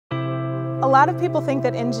A lot of people think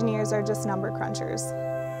that engineers are just number crunchers.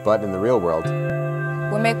 But in the real world,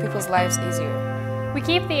 we make people's lives easier. We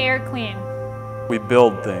keep the air clean. We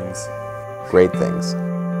build things. great things.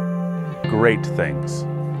 Great things.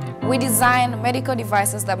 We design medical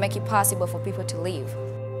devices that make it possible for people to live.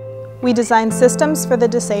 We design systems for the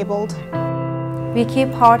disabled. We keep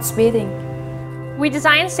hearts beating. We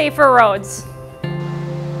design safer roads.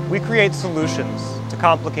 We create solutions to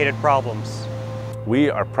complicated problems.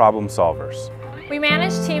 We are problem solvers. We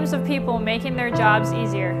manage teams of people making their jobs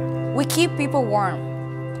easier. We keep people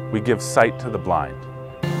warm. We give sight to the blind.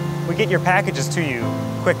 We get your packages to you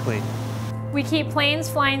quickly. We keep planes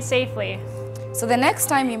flying safely. So the next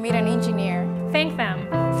time you meet an engineer, Thank them.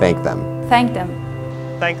 Thank them. Thank them.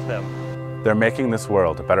 Thank them. They're making this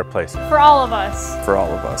world a better place. For all of us. For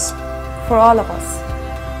all of us. For all of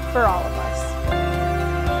us. For all of us.